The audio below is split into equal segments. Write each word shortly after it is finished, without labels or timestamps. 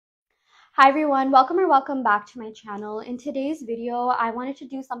Hi everyone, welcome back to my channel. In today's video, I wanted to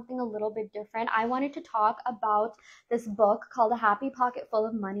do something a little bit different. I wanted to talk about this book called A Happy Pocket Full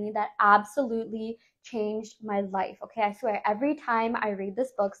of Money that absolutely changed my life. Okay, I swear every time I read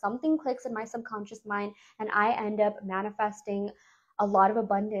this book, something clicks in my subconscious mind and I end up manifesting a lot of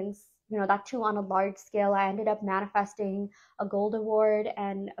abundance. That too on a large scale. I ended up manifesting a gold award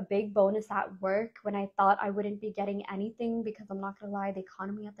and a big bonus at work when I thought I wouldn't be getting anything because I'm not gonna lie, the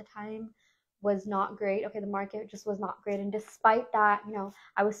economy at the time was not great. Okay, the market just was not great. And despite that,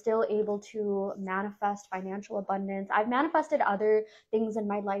 I was still able to manifest financial abundance. I've manifested other things in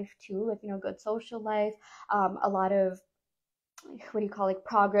my life too, with, good social life, a lot of what do you call, like,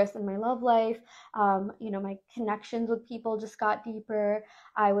 progress in my love life. My connections with people just got deeper.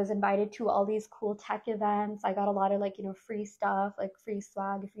 I was invited to all these cool tech events. I got a lot of, like, free stuff, like free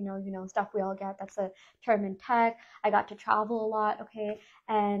swag, if stuff we all get. That's a term in tech. I got to travel a lot. Okay.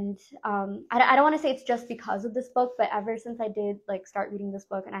 And I don't want to say it's just because of this book, but ever since I did, like, start reading this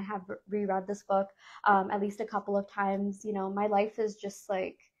book, and I have reread this book at least a couple of times, my life is just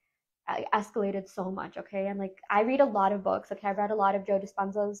like escalated so much. Okay, and like, I read a lot of books. Okay, I've read a lot of Joe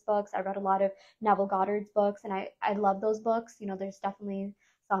Dispenza's books. I read a lot of Neville Goddard's books, and I love those books. There's definitely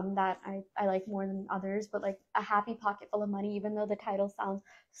some that I like more than others, but like A Happy Pocket Full of Money, even though the title sounds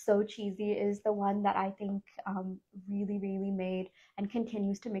so cheesy, is the one that I think really made and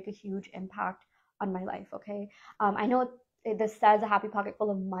continues to make a huge impact on my life. Okay, I know this says A Happy Pocket Full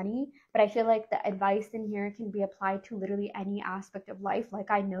of Money, but I feel like the advice in here can be applied to literally any aspect of life.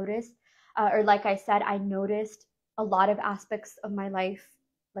 Like I noticed, or like I said, I noticed a lot of aspects of my life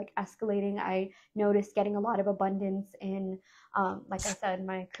like escalating. I noticed getting a lot of abundance in, like I said,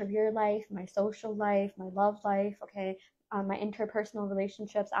 my career life, my social life, my love life. Okay, my interpersonal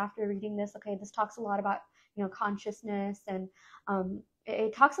relationships. After reading this, okay, this talks a lot about consciousness, and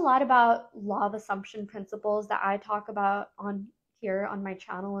it talks a lot about law of assumption principles that I talk about on here on my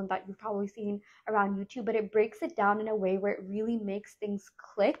channel and that you've probably seen around YouTube, but it breaks it down in a way where it really makes things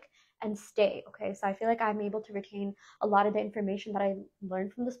click and stay. Okay, so I feel like I'm able to retain a lot of the information that I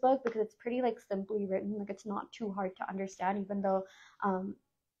learned from this book because it's pretty, like, simply written. Like, it's not too hard to understand, even though um,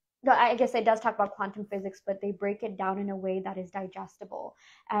 I guess it does talk about quantum physics, but they break it down in a way that is digestible.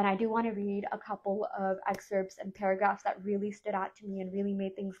 And I do want to read a couple of excerpts and paragraphs that really stood out to me and really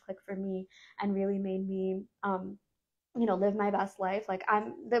made things click for me and really made me live my best life. Like,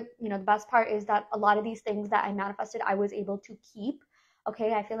 the best part is that a lot of these things that I manifested, I was able to keep.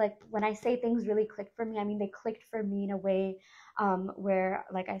 Okay, I feel like when I say things really clicked for me, I mean they clicked for me in a way where,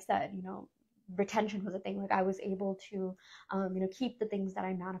 like I said, retention was a thing. Like, I was able to keep the things that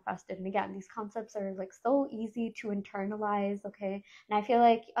I manifested. And again, these concepts are like so easy to internalize. Okay, and I feel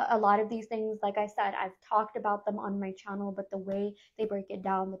like a lot of these things, like I said, I've talked about them on my channel, but the way they break it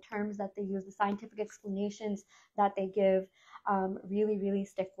down, the terms that they use, the scientific explanations that they give, really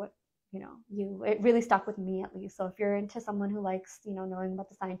stick with it really stuck with me, at least. So if you're into someone who likes knowing about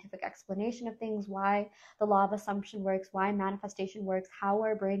the scientific explanation of things, why the law of assumption works, why manifestation works, how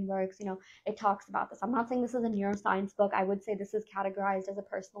our brain works, it talks about this. I'm not saying this is a neuroscience book. I would say this is categorized as a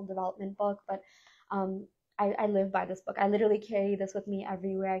personal development book, but um, I live by this book. I literally carry this with me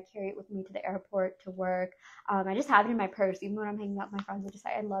everywhere. I carry it with me to the airport, to work. I just have it in my purse. Even when I'm hanging out with my friends,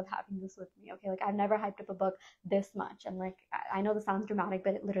 I love having this with me. Okay, like, I've never hyped up a book this much. And like, I know this sounds dramatic,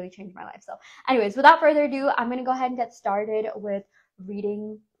 but it literally changed my life. So anyways, without further ado, I'm going to go ahead and get started with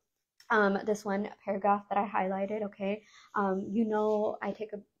reading this one paragraph that I highlighted. Okay, one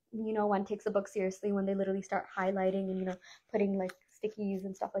takes a book seriously when they literally start highlighting and putting like stickies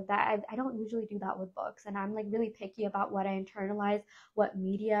and stuff like that. I don't usually do that with books, and I'm like really picky about what I internalize, what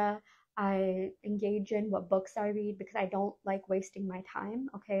media I engage in, what books I read, because I don't like wasting my time.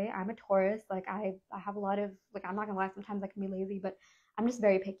 Okay, I'm a Taurus. Like, I have a lot of, like, I'm not gonna lie, sometimes I can be lazy, but I'm just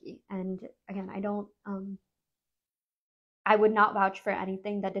very picky. And again, I would not vouch for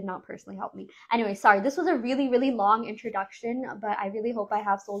anything that did not personally help me. Anyway, sorry, this was a really long introduction, but I really hope I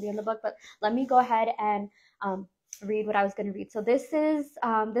have sold you on the book. But let me go ahead and read what I was going to read. So this is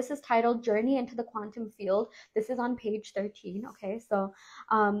titled Journey into the Quantum Field. This is on page 13. Okay, so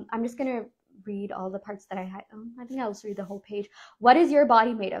I'm just going to read all the parts that I had. I think I'll just read the whole page. What is your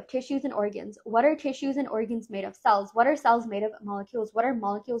body made of? Tissues and organs. What are tissues and organs made of? Cells. What are cells made of? Molecules. What are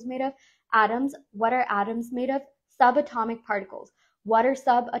molecules made of? Atoms. What are atoms made of? Subatomic particles. What are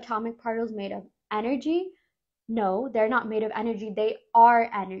subatomic particles made of? Energy. No, they're not made of energy. They are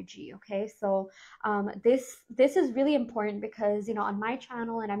energy. Okay, so this is really important because, you know, on my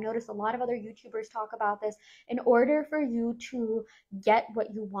channel, and I've noticed a lot of other YouTubers talk about this. In order for you to get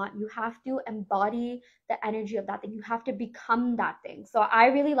what you want, you have to embody the energy of that thing. You have to become that thing. So I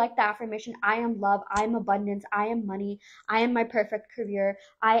really like the affirmation: I am love, I am abundance, I am money, I am my perfect career,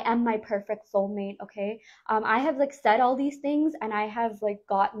 I am my perfect soulmate. Okay, I have like said all these things, and I have like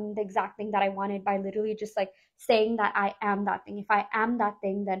gotten the exact thing that I wanted by literally just like saying that I am that thing. If I am that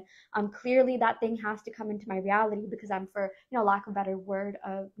thing, then clearly that thing has to come into my reality, because I'm, for, you know, lack of a better word,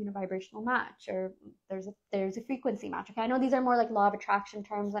 a, you know, vibrational match, or there's a frequency match. Okay, I know these are more like law of attraction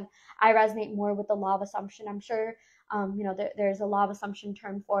terms, and I resonate more with the law of assumption. I'm sure you know, there's a law of assumption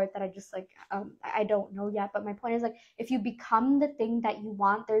term for it that I just like I don't know yet. But my point is, like, if you become the thing that you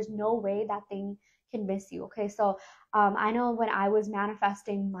want, there's no way that thing can miss you. Okay, so I know when I was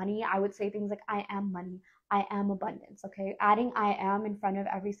manifesting money, I would say things like, I am money, I am abundance. Okay, adding I am in front of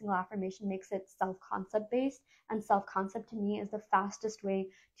every single affirmation makes it self-concept based, and self-concept to me is the fastest way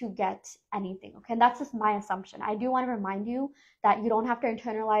to get anything. Okay, and that's just my assumption. I do want to remind you that you don't have to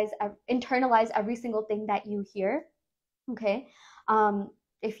internalize every single thing that you hear. Okay,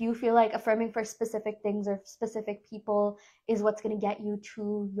 if you feel like affirming for specific things or specific people is what's going to get you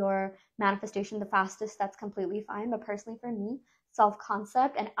to your manifestation the fastest, that's completely fine. But personally, for me,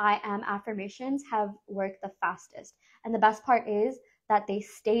 self-concept and I am affirmations have worked the fastest. And the best part is that they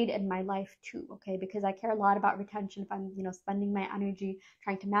stayed in my life too. Okay, because I care a lot about retention. If I'm, you know, spending my energy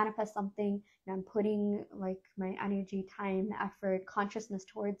trying to manifest something, and I'm putting like my energy, time, effort, consciousness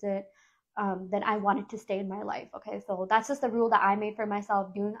towards it, then I want it to stay in my life. Okay, so that's just the rule that I made for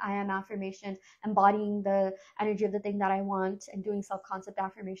myself: doing I am affirmations, embodying the energy of the thing that I want, and doing self-concept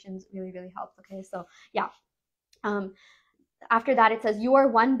affirmations really, really helps. Okay, so yeah. After that, it says, you are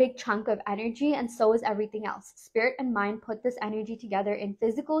one big chunk of energy, and so is everything else. Spirit and mind put this energy together in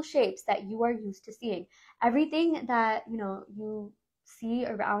physical shapes that you are used to seeing. Everything that, you know, you see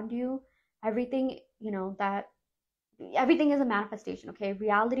around you, everything, you know, that everything is a manifestation. Okay,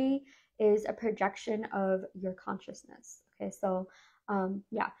 reality is a projection of your consciousness. Okay, so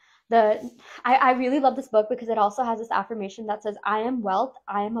yeah, I really love this book because it also has this affirmation that says, I am wealth,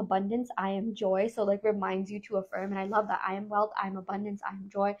 I am abundance, I am joy. So like reminds you to affirm, and I love that. I am wealth, I am abundance, I am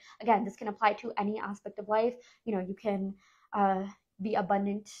joy. Again, this can apply to any aspect of life. You know, you can be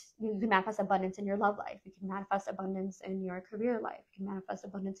abundant. You can manifest abundance in your love life. You can manifest abundance in your career life. You can manifest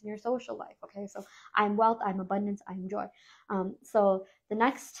abundance in your social life. Okay, so I'm wealth, I'm abundance, I'm joy. So the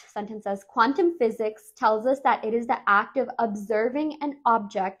next sentence says, quantum physics tells us that it is the act of observing an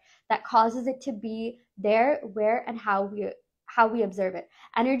object that causes it to be there, where, and how we observe it.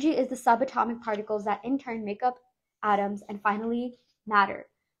 Energy is the subatomic particles that in turn make up atoms, and finally matter.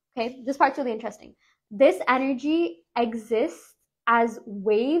 Okay, this part's really interesting. This energy exists as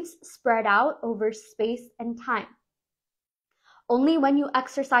waves spread out over space and time. Only when you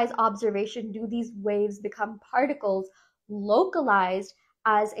exercise observation do these waves become particles localized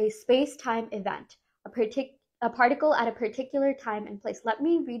as a space-time event, a particle at a particular time and place. Let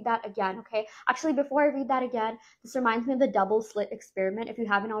me read that again, okay? Actually, before I read that again, this reminds me of the double slit experiment. If you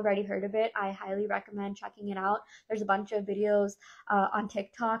haven't already heard of it, I highly recommend checking it out. There's a bunch of videos on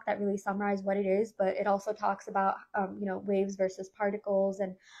TikTok that really summarize what it is, but it also talks about, you know, waves versus particles,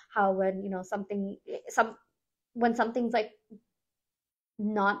 and how when, you know, when something's like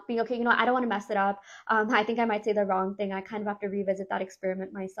not being okay, you know, I don't want to mess it up. I think I might say the wrong thing. I kind of have to revisit that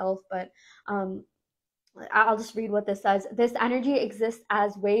experiment myself, but I'll just read what this says. This energy exists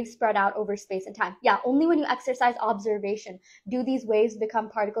as waves spread out over space and time. Yeah, only when you exercise observation do these waves become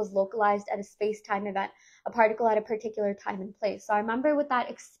particles localized at a space-time event, a particle at a particular time and place. So I remember with that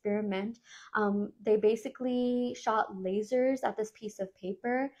experiment, they basically shot lasers at this piece of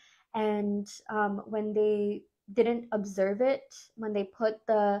paper, and when they didn't observe it, when they put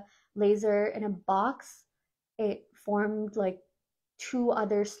the laser in a box, it formed like two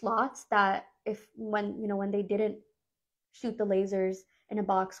other slots that, if when, you know, when they didn't shoot the lasers in a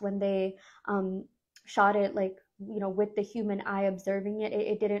box, when they shot it like, you know, with the human eye observing it,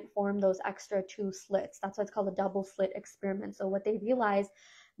 it didn't form those extra two slits. That's why it's called a double slit experiment. So what they realized,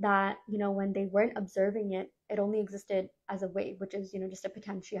 that, you know, when they weren't observing it, it only existed as a wave, which is, you know, just a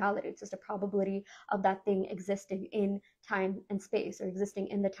potentiality. It's just a probability of that thing existing in time and space, or existing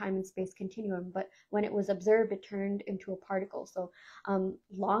in the time and space continuum. But when it was observed, it turned into a particle. So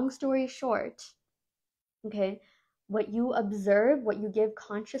long story short, okay, what you observe, what you give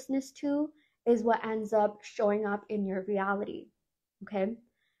consciousness to, is what ends up showing up in your reality. Okay,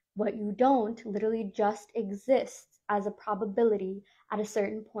 what you don't literally just exists as a probability at a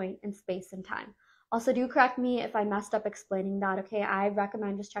certain point in space and time. Also, do correct me if I messed up explaining that, okay? I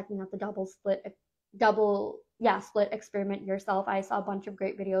recommend just checking out the split experiment yourself. I saw a bunch of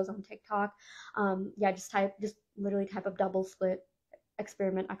great videos on TikTok. Yeah, just literally type up double split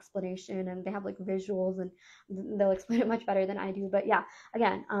experiment explanation, and they have like visuals, and they'll explain it much better than I do. But yeah,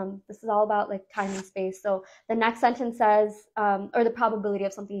 again, this is all about like time and space. So the next sentence says, or the probability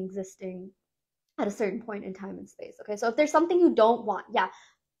of something existing at a certain point in time and space. Okay, so if there's something you don't want, yeah,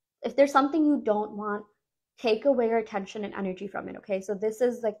 if there's something you don't want, take away your attention and energy from it. Okay, so this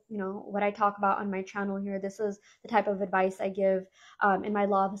is like, what I talk about on my channel here. This is the type of advice I give in my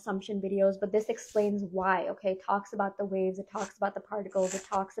law of assumption videos, but this explains why. Okay, it talks about the waves, it talks about the particles, it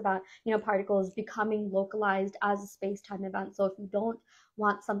talks about particles becoming localized as a space-time event. So if you don't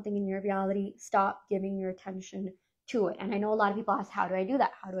want something in your reality, stop giving your attention to it. And I know a lot of people ask, how do I do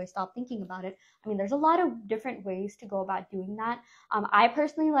that? How do I stop thinking about it? I mean, there's a lot of different ways to go about doing that. I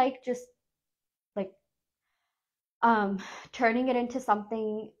personally like just like turning it into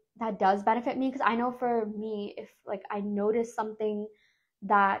something that does benefit me, because I know for me, if like I notice something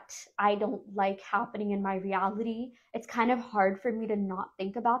that I don't like happening in my reality, it's kind of hard for me to not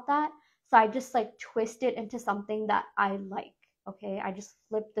think about that. So I just like twist it into something that I like. Okay, I just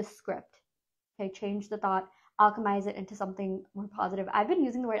flip the script. Okay, change the thought, alchemize it into something more positive. I've been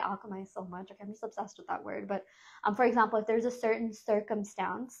using the word alchemize so much, like I'm just obsessed with that word. But for example, if there's a certain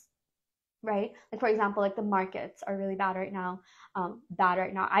circumstance, right? Like for example, like the markets are really bad right now,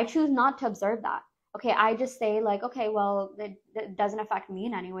 I choose not to observe that. Okay, I just say like, okay, well, it doesn't affect me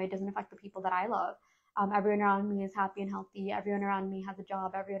in any way. It doesn't affect the people that I love. Everyone around me is happy and healthy. Everyone around me has a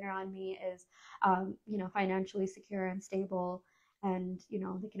job. Everyone around me is, financially secure and stable, and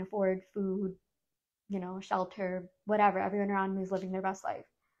they can afford food, shelter, whatever. Everyone around me is living their best life.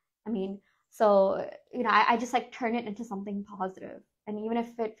 I mean, so, I just like turn it into something positive. And even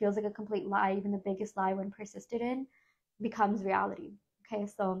if it feels like a complete lie, even the biggest lie when persisted in becomes reality. Okay,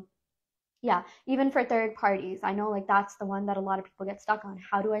 so yeah, even for third parties, I know like that's the one that a lot of people get stuck on.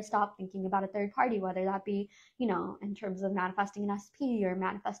 How do I stop thinking about a third party, whether that be, in terms of manifesting an SP or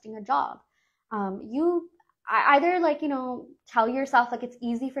manifesting a job? You either like, tell yourself like it's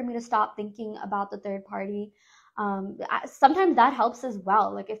easy for me to stop thinking about the third party. Sometimes that helps as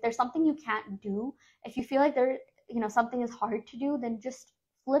well. Like if there's something you can't do, if you feel like something is hard to do, then just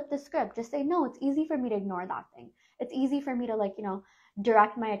flip the script. Just say, no, it's easy for me to ignore that thing. It's easy for me to like,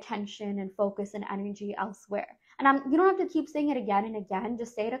 direct my attention and focus and energy elsewhere. And you don't have to keep saying it again and again.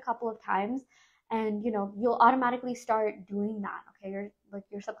 Just say it a couple of times, and you'll automatically start doing that. Okay,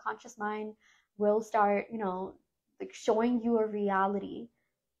 your subconscious mind will start, like showing you a reality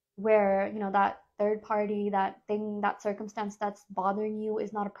where that third party, that thing, that circumstance that's bothering you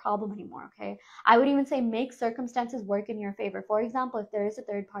is not a problem anymore. Okay, I would even say make circumstances work in your favor. For example, if there is a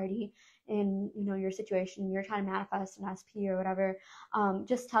third party in your situation, you're trying to manifest an SP or whatever,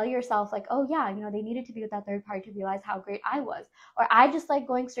 just tell yourself like, oh yeah, they needed to be with that third party to realize how great I was. Or I just like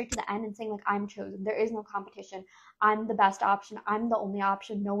going straight to the end and saying like, I'm chosen, there is no competition, I'm the best option, I'm the only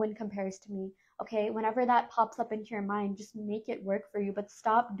option, no one compares to me. Okay, whenever that pops up into your mind, just make it work for you, but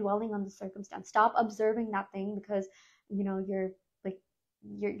stop dwelling on the circumstance. Stop observing that thing, because you're like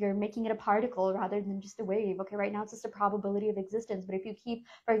you're making it a particle rather than just a wave. Okay, right now it's just a probability of existence, but if you keep,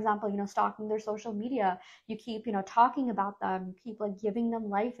 for example, stalking their social media, you keep talking about them, you keep like giving them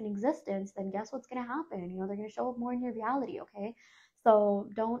life and existence, then guess what's going to happen? They're going to show up more in your reality. Okay, so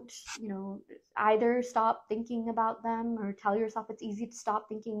don't, either stop thinking about them, or tell yourself it's easy to stop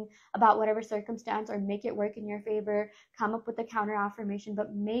thinking about whatever circumstance, or make it work in your favor. Come up with a counter affirmation,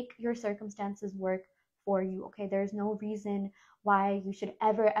 but make your circumstances work for you. Okay, there's no reason why you should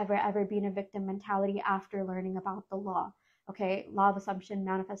ever be in a victim mentality after learning about the law. Okay, law of assumption,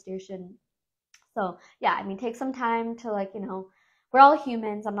 manifestation. So yeah, I mean, take some time to like, we're all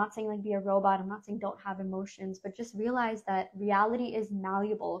humans. I'm not saying like be a robot. I'm not saying don't have emotions, but just realize that reality is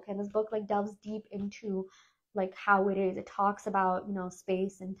malleable. Okay, this book like delves deep into like how it is. It talks about,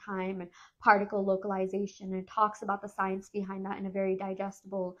 space and time and particle localization, and it talks about the science behind that in a very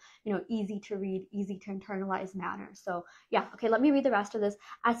digestible, easy to read, easy to internalize manner. So yeah, okay, let me read the rest of this.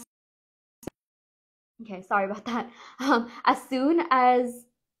 Okay, sorry about that. As soon as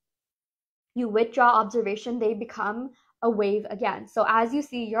you withdraw observation, they become a wave again. So as you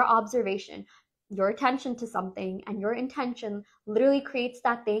see, your observation, your attention to something, and your intention literally creates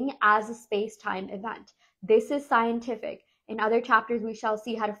that thing as a space-time event. This is scientific. In other chapters, we shall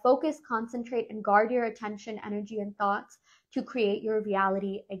see how to focus, concentrate, and guard your attention, energy, and thoughts to create your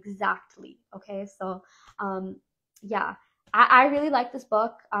reality exactly. Okay, so yeah. I really like this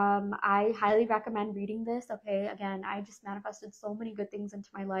book. I highly recommend reading this. Okay, again, I just manifested so many good things into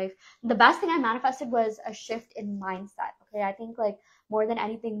my life. The best thing I manifested was a shift in mindset. Okay, I think like more than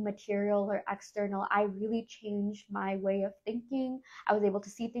anything material or external, I really changed my way of thinking. I was able to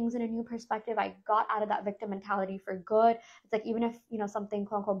see things in a new perspective. I got out of that victim mentality for good. It's like even if something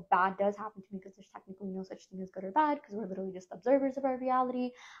quote unquote bad does happen to me, because there's technically no such thing as good or bad, because we're literally just observers of our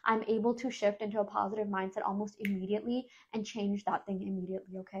reality, I'm able to shift into a positive mindset almost immediately and change that thing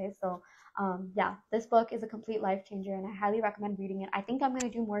immediately. Okay, so yeah, this book is a complete life changer, and I highly recommend reading it. I think I'm going to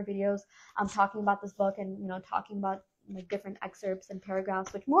do more videos talking about this book, and talking about like different excerpts and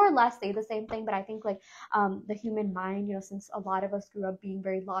paragraphs which more or less say the same thing, but I think like the human mind, since a lot of us grew up being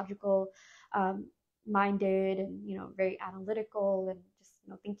very logical um, minded, and very analytical, and just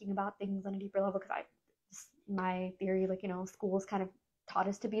thinking about things on a deeper level, because I just, my theory, like schools kind of taught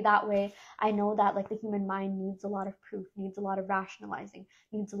us to be that way. I know that like the human mind needs a lot of proof, needs a lot of rationalizing,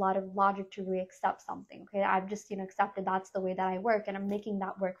 needs a lot of logic to really accept something. Okay, I've just accepted that's the way that I work, and I'm making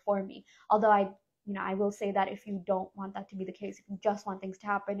that work for me. Although I will say that if you don't want that to be the case, if you just want things to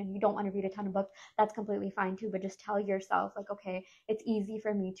happen and you don't want to read a ton of books, that's completely fine too. But just tell yourself like, okay, it's easy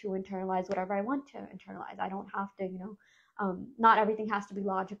for me to internalize whatever I want to internalize. I don't have to, not everything has to be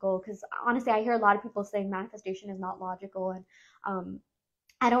logical, because honestly, I hear a lot of people saying manifestation is not logical, and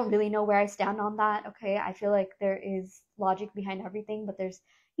I don't really know where I stand on that. Okay, I feel like there is logic behind everything, but there's,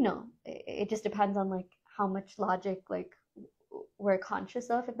 it just depends on like how much logic like we're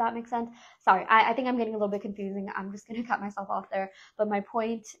conscious of, if that makes sense. Sorry, I think I'm getting a little bit confusing. I'm just gonna cut myself off there. But my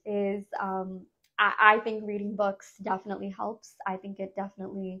point is, I think reading books definitely helps. I think it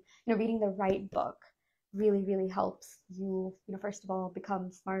definitely, reading the right book really, really helps you, first of all,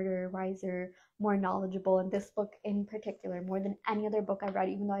 become smarter, wiser, more knowledgeable. And this book in particular, more than any other book I've read,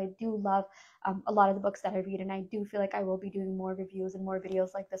 even though I do love a lot of the books that I read, and I do feel like I will be doing more reviews and more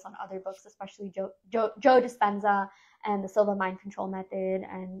videos like this on other books, especially Joe Dispenza and the Silva Mind Control Method,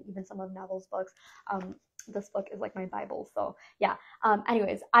 and even some of Neville's books. This book is like my Bible. So yeah.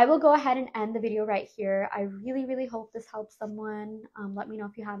 Anyways, I will go ahead and end the video right here. I really, really hope this helps someone. Let me know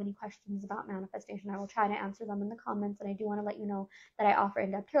if you have any questions about manifestation. I will try to answer them in the comments. And I do want to let you know that I offer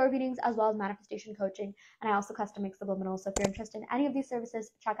in-depth tarot readings as well as manifestation coaching. And I also custom make Subliminal. So if you're interested in any of these services,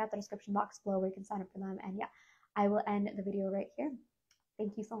 check out the description box below where you can sign up for them. And yeah, I will end the video right here.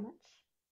 Thank you so much.